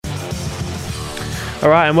All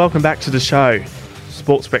right, and welcome back to the show.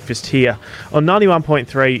 Sports Breakfast here on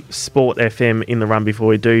 91.3 Sport FM in the run before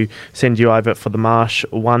we do send you over for the Marsh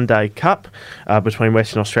One Day Cup between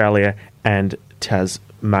Western Australia and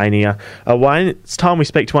Tasmania. Wayne, it's time we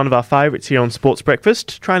speak to one of our favourites here on Sports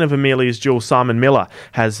Breakfast. Trainer of Amelia's Jewel, Simon Miller,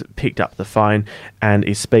 has picked up the phone and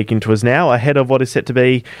is speaking to us now ahead of what is set to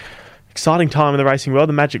be exciting time in the racing world.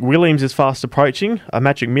 The Magic Millions is fast approaching.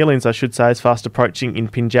 Magic Millions, I should say, is fast approaching in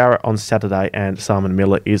Pinjarra on Saturday, and Simon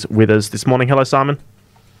Miller is with us this morning. Hello, Simon.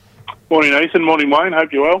 Morning, Ethan. Morning, Wayne.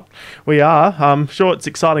 Hope you're well. We are. I'm sure it's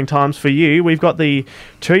exciting times for you. We've got the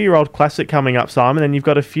 2-year-old Classic coming up, Simon, and you've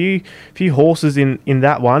got a few horses in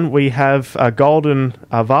that one. We have Golden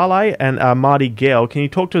Vale and Mighty Girl. Can you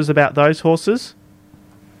talk to us about those horses?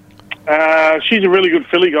 She's a really good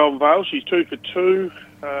filly, Golden Vale. She's 2 for 2.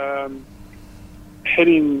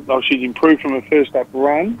 She's improved from her first up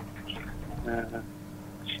run.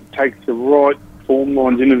 She takes the right form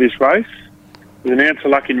lines into this race. With an ounce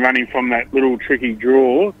of luck in running from that little tricky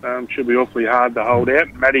draw, she'll be awfully hard to hold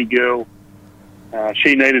out. Mighty Girl,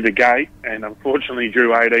 she needed a gate and unfortunately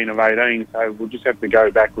drew 18 of 18, so we'll just have to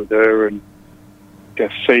go back with her and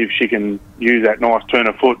just see if she can use that nice turn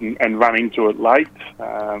of foot and run into it late.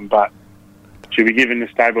 But she'll be giving the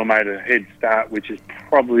stablemate a head start, which is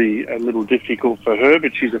probably a little difficult for her,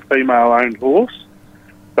 but she's a female-owned horse,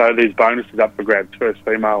 so there's bonuses up for grabs. First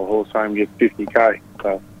female horse home gets 50k.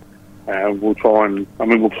 So we'll try and,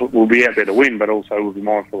 we'll be out there to win, but also we'll be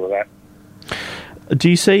mindful of that. Do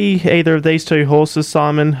you see either of these two horses,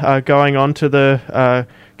 Simon, going on to the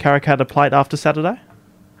Karrakatta Plate after Saturday?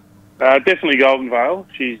 Definitely Golden Vale.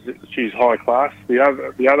 She's high class. The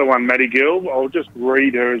other one, Mighty Girl, I'll just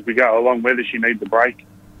read her as we go along. Whether she needs a break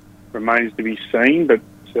remains to be seen, but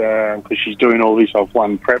because she's doing all this off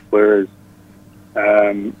one prep, whereas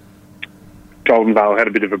Golden Vale had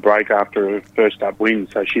a bit of a break after her first up win,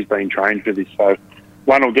 so she's been trained for this. So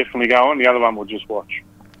one will definitely go on, the other one will just watch.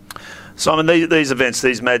 Simon, these events,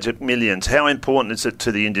 these Magic Millions, how important is it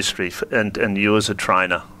to the industry and you as a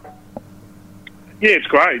trainer? Yeah, it's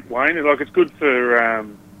great, Wayne. It's good for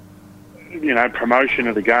promotion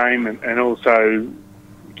of the game, and also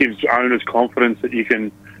gives owners confidence that you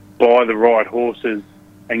can buy the right horses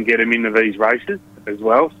and get them into these races as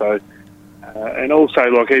well. So, and also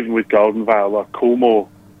even with Golden Vale, Coolmore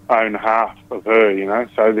own half of her.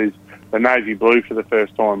 So there's the navy blue for the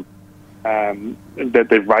first time that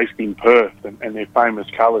they've raced in Perth, and their famous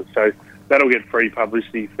colours. So that'll get free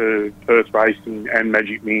publicity for Perth racing and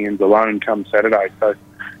Magic Millions alone come Saturday. So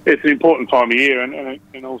it's an important time of year,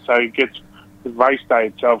 and also gets the race day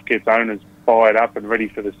itself gets owners fired up and ready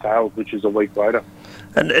for the sales, which is a week later.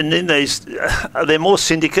 And in these, are there more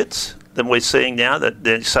syndicates than we're seeing now, that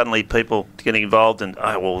there's suddenly people getting involved and,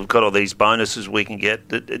 we've got all these bonuses we can get?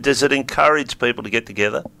 Does it encourage people to get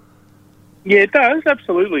together? Yeah, it does,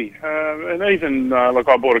 absolutely. And even, I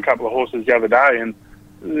bought a couple of horses the other day, and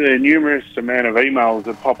the numerous amount of emails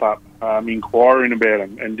that pop up inquiring about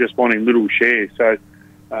them and just wanting little shares. So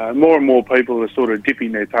more and more people are sort of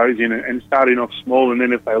dipping their toes in and starting off small, and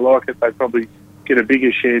then if they like it, they probably get a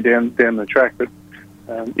bigger share down the track. But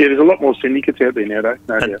there's a lot more syndicates out there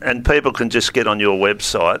nowadays. And people can just get on your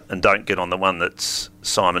website and don't get on the one that's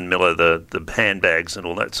Simon Miller, the handbags and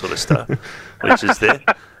all that sort of stuff, which is there.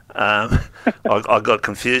 I got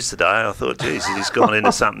confused today. I thought, geez, he's gone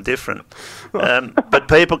into something different. But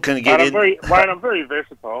people can get in. I'm very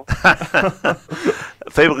versatile.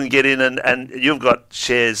 People can get in, and you've got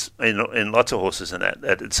shares in lots of horses and that.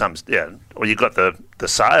 At some, Well, you've got the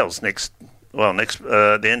sales next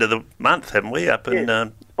the end of the month, haven't we? Up in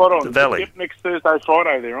spot on. The Valley. Yep, next Thursday,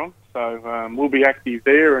 Friday they're on. So we'll be active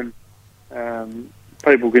there, and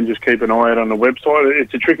people can just keep an eye out on the website.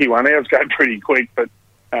 It's a tricky one. Ours go pretty quick, but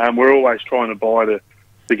we're always trying to buy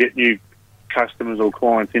to get new customers or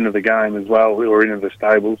clients into the game as well, who are into the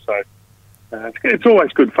stable. So it's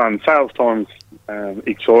always good fun. Sales time's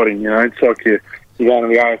exciting. It's like you're going to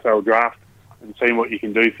the AFL draft and seeing what you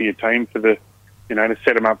can do for your team to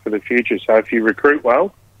set them up for the future. So if you recruit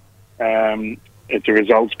well, it's a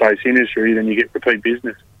results-based industry, then you get repeat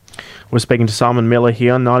business. We're speaking to Simon Miller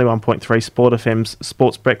here on 91.3 Sport FM's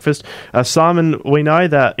Sports Breakfast. Simon, we know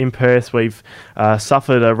that in Perth we've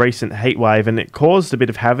suffered a recent heat wave, and it caused a bit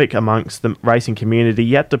of havoc amongst the racing community.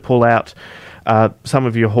 You had to pull out some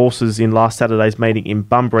of your horses in last Saturday's meeting in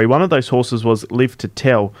Bunbury. One of those horses was Live to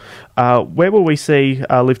Tell. Where will we see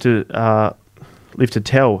Live to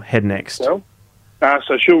Tell head next? So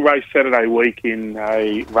she'll race Saturday week in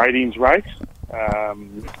a ratings race.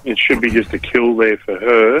 It should be just a kill there for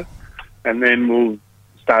her, and then we'll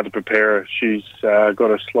start to prepare her. She's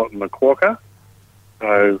got a slot in the Quokka,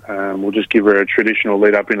 So we'll just give her a traditional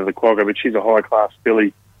lead up into the quagga, but she's a high-class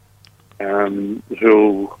filly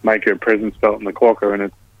who'll make her presence felt in the quagga.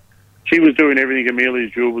 And she was doing everything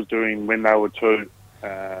Amelia's Jewel was doing when they were two.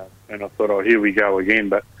 And I thought, oh, here we go again.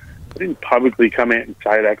 But I didn't publicly come out and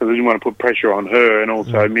say that because I didn't want to put pressure on her. And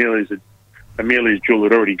also Amelia's Jewel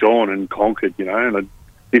had already gone and conquered, and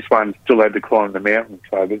this one still had to climb the mountain.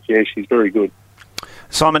 So, but yeah, she's very good.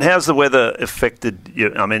 Simon, how's the weather affected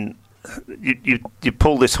you? I mean, you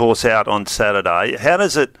pull this horse out on Saturday. How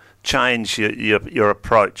does it change your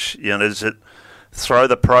approach? Does it throw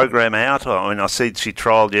the program out? I mean, I see she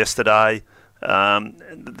trialled yesterday.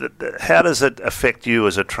 How does it affect you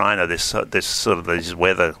as a trainer? This sort of these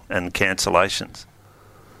weather and cancellations.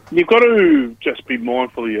 You've got to just be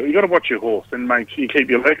mindful. You've got to watch your horse and make sure you keep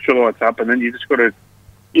your electrolytes up, and then you just got to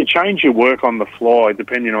change your work on the fly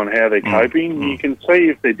depending on how they're coping. You can see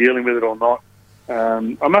if they're dealing with it or not.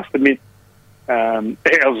 I must admit, ours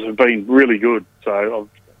have been really good. So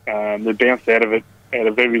they've bounced out of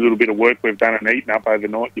every little bit of work we've done and eaten up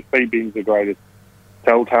overnight. Your feed bin's the greatest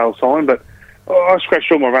telltale sign. But I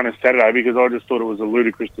scratched all my runners Saturday because I just thought it was a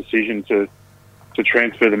ludicrous decision to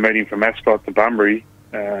transfer the meeting from Ascot to Bunbury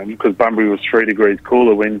because Bunbury was 3 degrees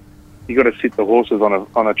cooler when you got to sit the horses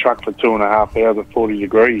on a truck for 2.5 hours at 40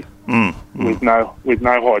 degrees with no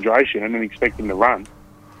hydration and then expect them to run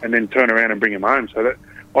and then turn around and bring them home. So that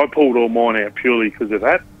I pulled all mine out purely because of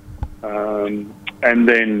that. And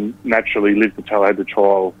then naturally Liv Patel had the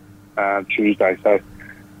trial Tuesday. So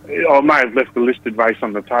I may have left the listed race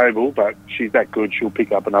on the table, but she's that good. She'll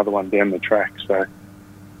pick up another one down the track. So,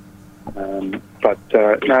 no,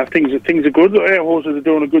 things are good. Our horses are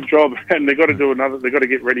doing a good job, and they've got to do another. They've got to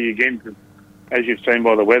get ready again. Cause as you've seen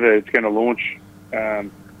by the weather, it's going to launch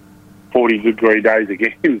 40-degree days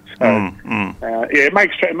again. So, it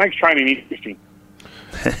makes training interesting.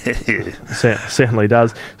 Certainly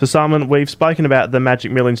does. So, Simon, we've spoken about the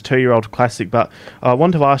Magic Millions 2-year-old classic, but I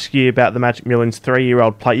want to ask you about the Magic Millions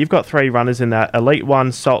 3-year-old plate. You've got 3 runners in that: Elite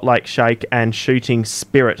One, Salt Lake Shake, and Shooting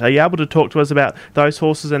Spirit. Are you able to talk to us about those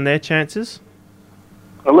horses and their chances?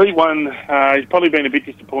 Elite One, he's probably been a bit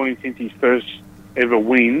disappointing since his first ever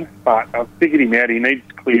win, but I've figured him out. He needs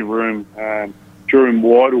clear room. Drawing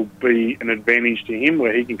wide will be an advantage to him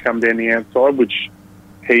where he can come down the outside, which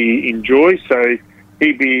he enjoys. So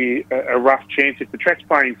he'd be a rough chance. If the track's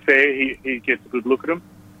playing fair, he gets a good look at him.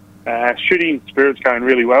 Shooting Spirit's going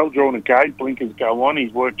really well. Drawing a gate, blinkers go on.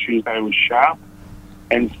 His work Tuesday was sharp.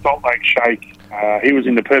 And Salt Lake Shake, he was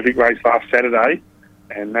in the perfect race last Saturday,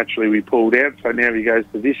 and naturally we pulled out. So now he goes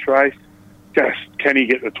to this race. Just can he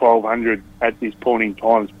get the 1200 at this point in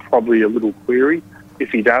time is probably a little query. If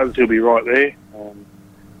he does, he'll be right there.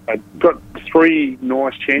 I've got 3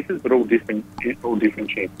 nice chances, but all different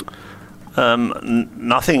chances.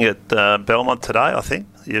 Nothing at Belmont today, I think.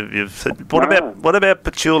 What about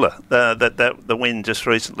Petula? The win just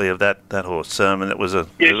recently of that horse. And it was a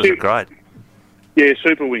great. Yeah,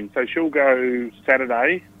 super win. So she'll go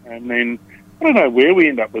Saturday, and then I don't know where we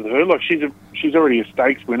end up with her. Like she's already a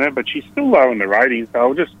stakes winner, but she's still low in the ratings. So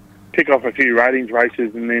I'll just pick off a few ratings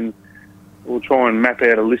races, and then we'll try and map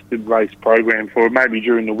out a listed race program for her, maybe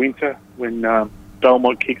during the winter when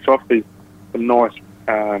Belmont kicks off. There's some nice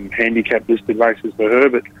handicap listed races for her,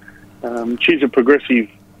 but she's a progressive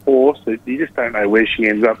horse that you just don't know where she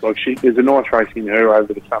ends up. Like there's a nice race in her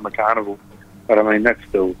over the summer carnival, but I mean that's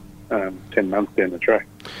still 10 months down the track.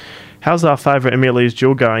 How's our favourite Amelia's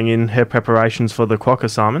Jewel going in her preparations for the Quokka,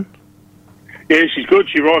 Simon? Yeah, she's good.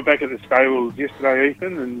 She arrived back at the stables yesterday,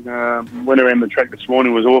 Ethan, and went around the track this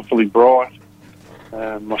morning. It was awfully bright.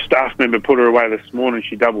 My staff member put her away this morning.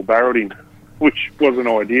 She double-barreled him, which wasn't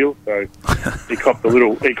ideal. So he copped a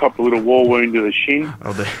little war wound to the shin.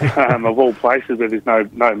 Of all places, where there's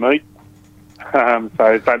no meat.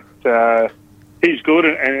 He's good,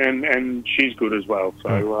 and she's good as well.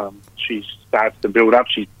 So she starts to build up.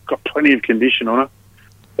 She's got plenty of condition on her.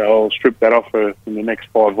 So I'll strip that off her in the next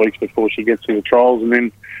 5 weeks before she gets to the trials, and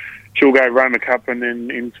then she'll go Roma Cup and then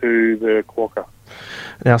into the Quokka.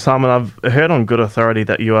 Now, Simon, I've heard on good authority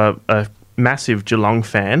that you are a massive Geelong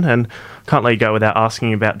fan, and can't let you go without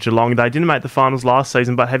asking about Geelong. They didn't make the finals last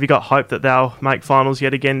season, but have you got hope that they'll make finals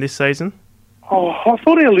yet again this season? Oh, I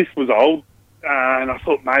thought our list was old, and I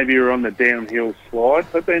thought maybe we were on the downhill slide,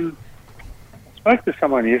 but then I spoke to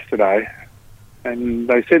someone yesterday, and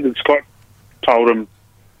they said that Scott told them.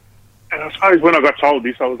 And I suppose when I got told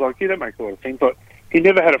this, I was like, yeah, that makes a lot of sense. But he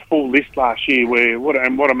never had a full list last year what I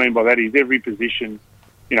mean by that is every position,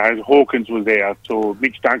 Hawkins was out or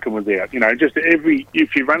Mitch Duncan was out. Just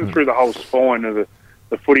if you run through the whole spine of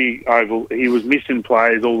the footy oval, he was missing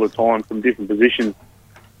players all the time from different positions.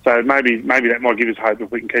 So maybe that might give us hope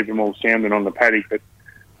if we can keep them all sound and on the paddock. But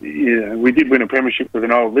yeah, we did win a premiership with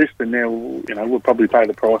an old list, and now we'll probably pay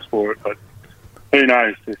the price for it. But who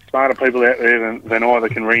knows? There's smarter people out there than I that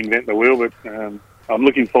can reinvent the wheel. But I'm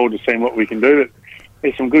looking forward to seeing what we can do. But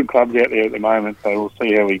there's some good clubs out there at the moment, so we'll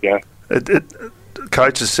see how we go.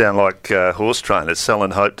 Coaches sound like horse trainers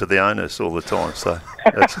selling hope to the owners all the time. So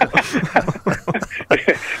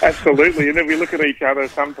absolutely. And then we look at each other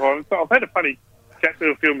sometimes. So I've had a funny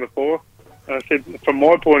Chatfield film before. I said, from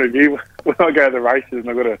my point of view, when I go to the races and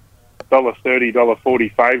I've got a $1.30,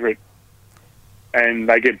 $1.40 favourite, and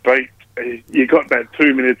they get beat, you got that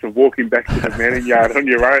 2 minutes of walking back to the manning yard on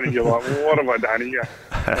your own, and you're like, well, what have I done here?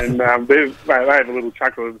 And they have a little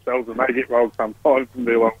chuckle themselves, and they get rolled sometimes, and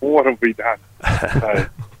they're like, what have we done? So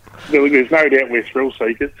there's no doubt we're thrill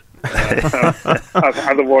seekers.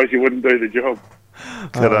 Otherwise, you wouldn't do the job.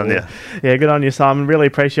 Good on you. Yeah, good on you, Simon. Really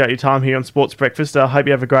appreciate your time here on Sports Breakfast. I hope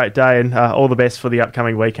you have a great day, and all the best for the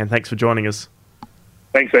upcoming weekend. Thanks for joining us.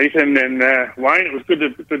 Thanks, Ethan. And Wayne, it was good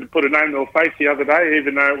to put a name to a face the other day,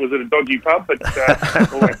 even though it was at a dodgy pub, but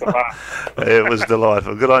always a laugh. It was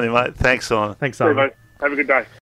delightful. Good on you, mate. Thanks, Simon. Thanks, Simon. Have a good day.